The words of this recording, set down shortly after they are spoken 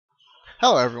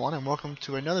Hello everyone and welcome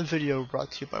to another video brought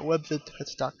to you by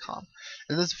WebVidTuts.com.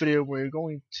 In this video we're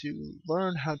going to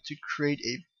learn how to create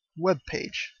a web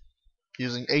page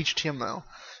using HTML,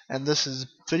 and this is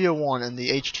video 1 in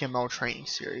the HTML training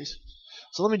series.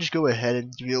 So let me just go ahead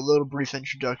and give you a little brief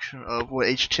introduction of what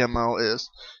HTML is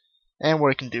and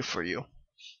what it can do for you.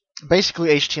 Basically,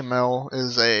 HTML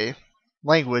is a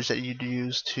language that you'd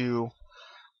use to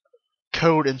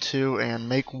code into and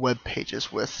make web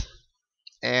pages with.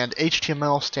 And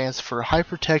HTML stands for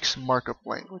Hypertext Markup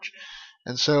Language,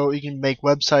 and so you can make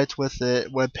websites with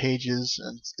it, web pages,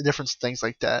 and different things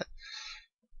like that.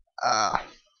 Let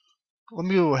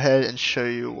me go ahead and show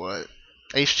you what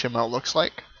HTML looks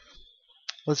like.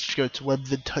 Let's just go to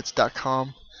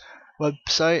WebVidTuts.com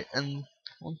website, and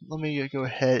let me go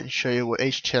ahead and show you what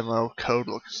HTML code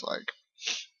looks like.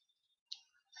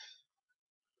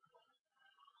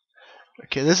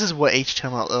 Okay, this is what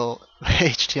HTML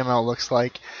looks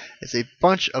like. It's a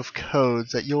bunch of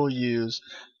codes that you'll use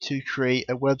to create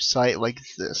a website like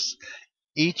this.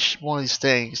 Each one of these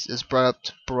things is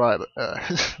brought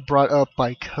up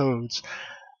by codes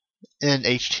in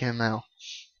HTML.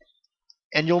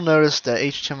 And you'll notice that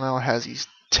HTML has these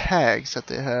tags that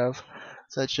they have,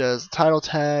 such as title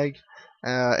tag,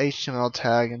 HTML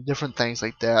tag, and different things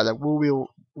like that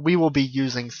we will be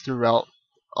using throughout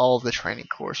all of the training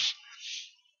course.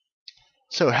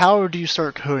 So how do you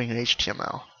start coding in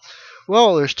HTML?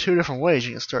 Well, there's two different ways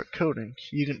you can start coding.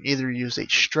 You can either use a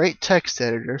straight text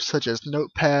editor such as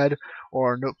Notepad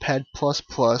or Notepad++,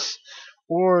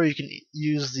 or you can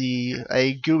use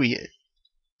a GUI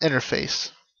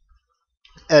interface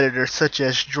editor such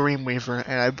as Dreamweaver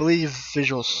and I believe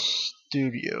Visual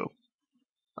Studio.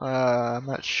 I'm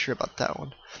not sure about that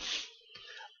one.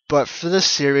 But for this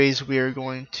series we are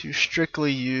going to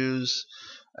strictly use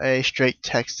a straight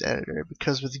text editor,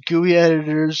 because with GUI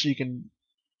editors you can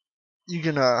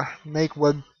make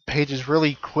web pages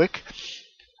really quick,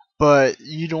 but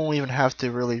you don't even have to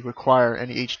really require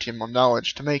any HTML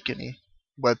knowledge to make any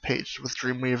web page with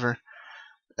Dreamweaver,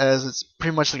 as it's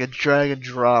pretty much like a drag and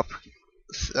drop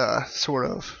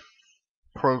sort of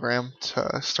program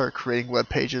to start creating web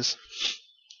pages.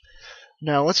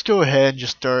 Now let's go ahead and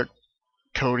just start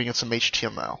coding in some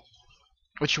HTML.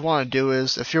 What you want to do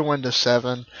is, if you're Windows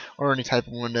 7 or any type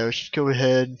of Windows, just go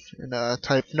ahead and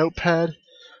type Notepad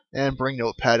and bring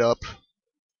Notepad up.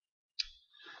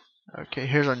 Okay,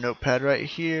 here's our Notepad right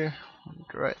here,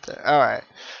 right there. Alright,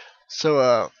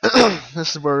 so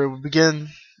this is where we begin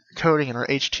coding in our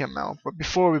HTML. But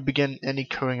before we begin any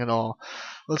coding at all,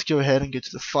 let's go ahead and get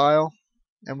to the file,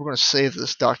 and we're going to save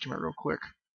this document real quick.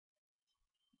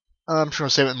 I'm just going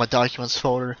to save it in my documents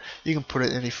folder. You can put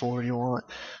it in any folder you want,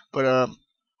 but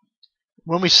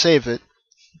when we save it,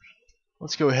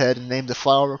 let's go ahead and name the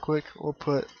file real quick. We'll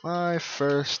put my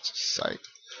first site.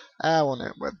 I want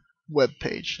a web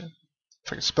page.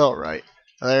 If I can spell it right.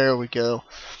 There we go.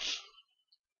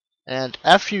 And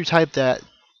after you type that,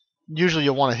 usually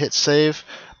you'll want to hit save,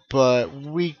 but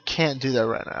we can't do that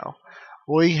right now.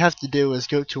 What you have to do is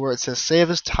go to where it says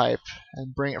save as type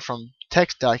and bring it from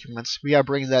text documents. We gotta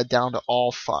bring that down to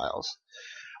all files.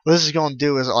 What this is going to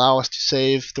do is allow us to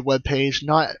save the web page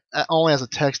not only as a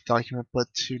text document, but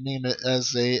to name it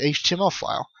as a HTML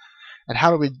file. And how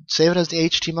do we save it as the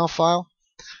HTML file?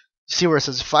 See where it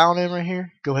says file name right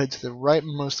here? Go ahead to the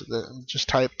rightmost of it and just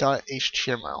type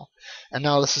 .html. And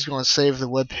now this is going to save the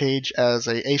web page as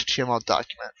a HTML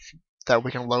document that we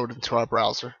can load into our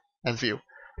browser and view.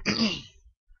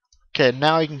 Okay,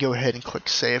 now you can go ahead and click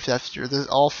save after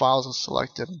all files are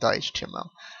selected in .html.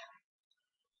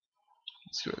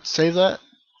 Let's go ahead and save that,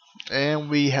 and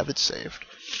we have it saved.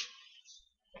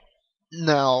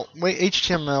 Now,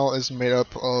 HTML is made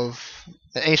up of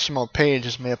an HTML page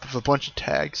is made up of a bunch of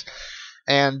tags,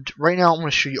 and right now I'm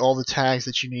going to show you all the tags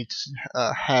that you need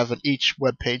to have in each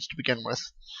web page to begin with.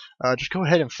 Just go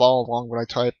ahead and follow along what I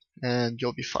type, and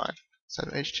you'll be fine. So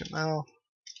HTML.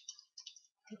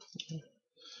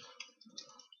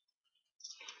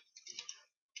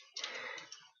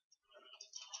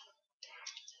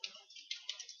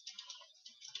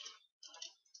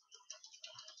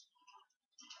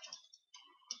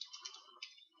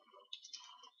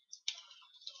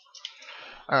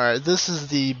 Alright, this is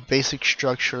the basic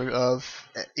structure of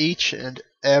each and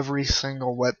every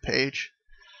single web page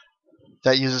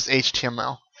that uses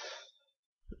HTML.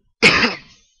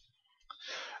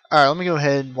 Alright, let me go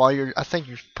ahead and I think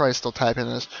you're probably still typing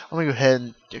this, let me go ahead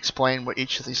and explain what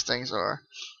each of these things are.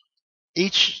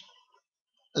 Each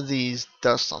of these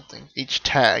does something, each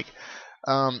tag.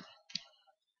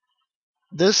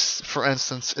 This, for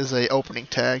instance, is a opening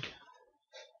tag,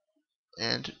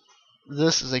 and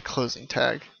this is a closing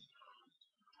tag.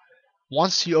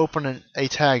 once you open a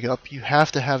tag up, you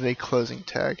have to have a closing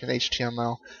tag in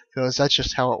HTML because that's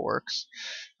just how it works.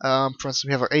 For instance,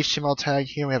 we have our HTML tag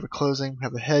here, we have a closing, we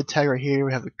have a head tag right here,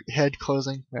 we have a head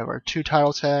closing, we have our two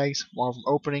title tags, one of them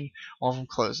opening, one of them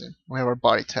closing. We have our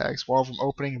body tags, one of them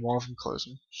opening and one of them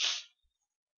closing.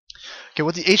 Okay,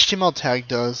 what the HTML tag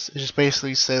does is just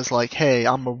basically says like, hey,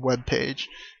 I'm a web page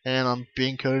and I'm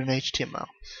being coded in HTML.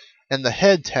 And the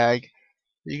head tag,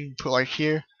 you can put like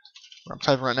here, where I'm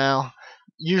typing right now.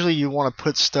 Usually you want to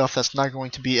put stuff that's not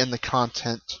going to be in the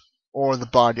content or the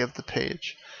body of the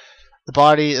page. The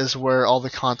body is where all the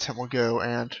content will go,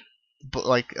 and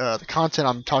the content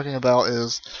I'm talking about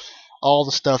is all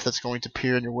the stuff that's going to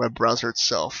appear in your web browser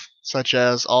itself, such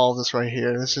as all this right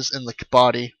here. This is in the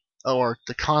body or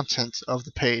the content of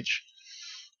the page.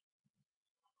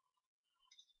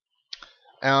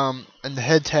 In the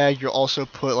head tag, you'll also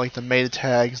put like the meta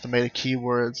tags, the meta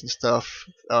keywords and stuff.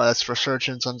 That's for search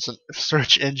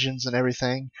engines and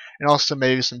everything, and also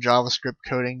maybe some JavaScript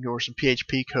coding or some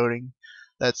PHP coding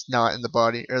that's not in the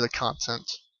body or the content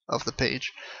of the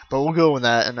page. But we'll go with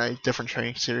that in a different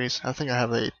training series. I think I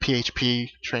have a PHP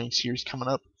training series coming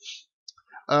up.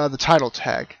 The title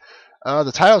tag.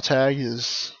 The title tag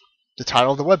is the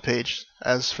title of the web page.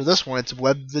 As for this one, it's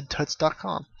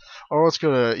WebVidTuts.com. Or let's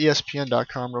go to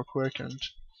ESPN.com real quick, and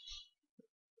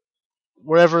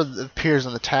wherever appears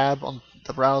in the tab on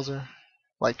the browser,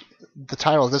 like the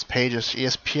title of this page is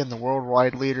ESPN, the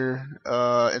worldwide leader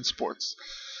in sports.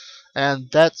 And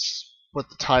that's what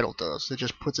the title does. It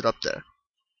just puts it up there.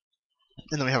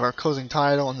 And then we have our closing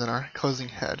title and then our closing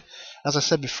head. As I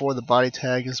said before, the body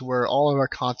tag is where all of our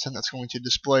content that's going to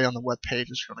display on the web page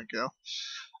is going to go.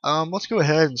 Let's go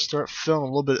ahead and start filling a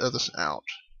little bit of this out.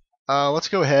 Let's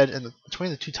go ahead and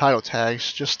between the two title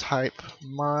tags, just type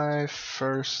my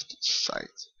first site.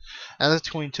 And that's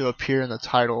going to appear in the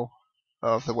title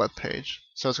of the web page.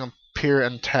 So it's going to appear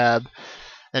in tab,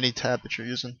 any tab that you're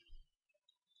using.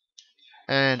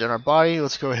 And in our body,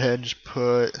 let's go ahead and just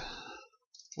put,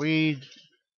 we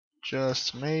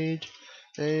just made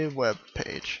a web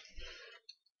page.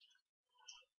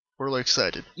 We're really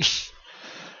excited.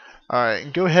 Alright,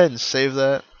 and go ahead and save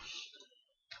that.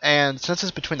 And since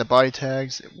it's between the body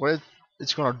tags, what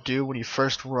it's going to do when you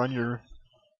first run your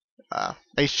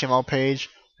HTML page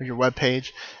or your web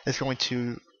page, it's going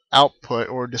to output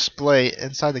or display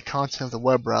inside the content of the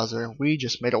web browser. We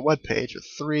just made a web page with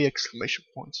 3 exclamation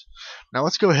points. Now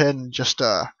let's go ahead and just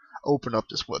open up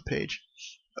this web page.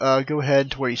 Go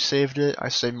ahead to where you saved it. I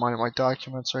saved mine in my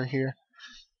documents right here,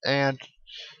 and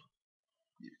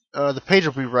the page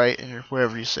will be right in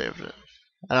wherever you saved it.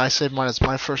 And I saved mine as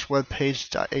my first web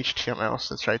page.html,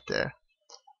 so it's right there.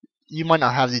 You might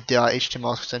not have the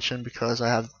 .html extension because I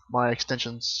have my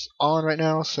extensions on right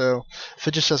now, so if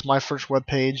it just says my first web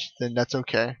page, then that's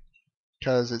okay,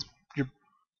 because you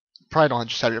probably don't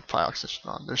just have your file extension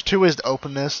on. There's 2 ways to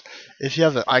open this. If you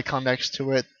have an icon next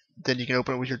to it, then you can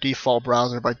open it with your default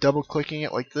browser by double clicking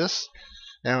it like this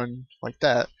and like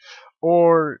that.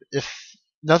 Or if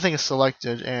nothing is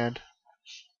selected and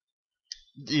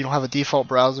you don't have a default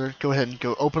browser, go ahead and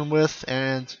go open with,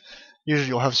 and usually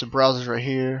you'll have some browsers right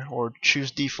here, or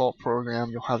choose default program,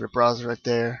 you'll have your browser right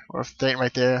there, or if they ain't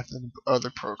right there, then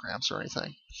other programs or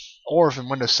anything. Or if in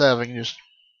Windows 7, you just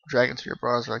drag it into your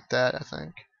browser like that, I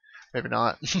think. Maybe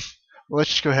not. Well, let's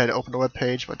just go ahead and open the web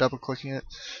page by double clicking it,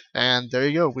 and there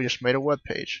you go, we just made a web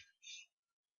page.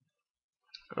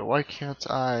 Why can't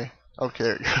I? Okay,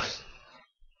 there it goes.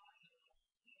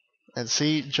 And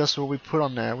see, just what we put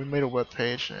on there, we made a web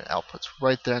page, and it outputs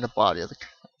right there in the body of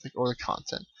the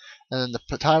content. And then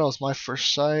the title is my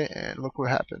first site, and look what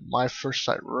happened, my first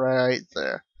site right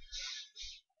there.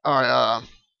 Alright,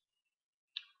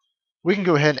 we can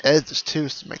go ahead and edit this too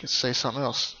to make it say something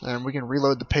else, and we can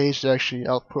reload the page to actually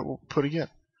output what we'll put again.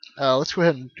 Let's go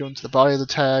ahead and go into the body of the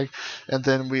tag, and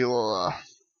then we will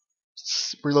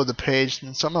reload the page,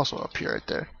 and something else will appear right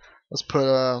there. Let's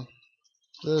put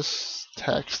this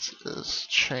text is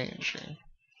changing.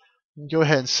 Go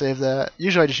ahead and save that.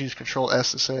 Usually I just use Control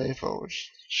S to save, but we'll just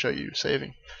show you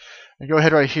saving. And go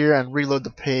ahead right here and reload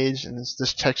the page, and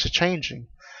this text is changing.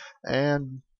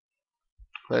 And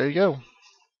there you go.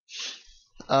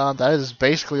 That is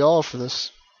basically all for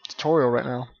this tutorial right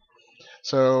now.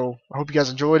 So I hope you guys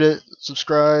enjoyed it.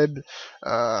 Subscribe,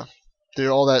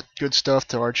 do all that good stuff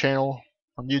to our channel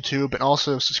on YouTube, and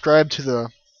also subscribe to the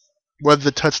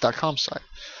WebVidTuts.com site.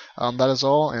 That is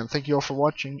all, and thank you all for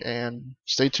watching, and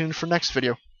stay tuned for next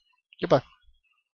video. Goodbye.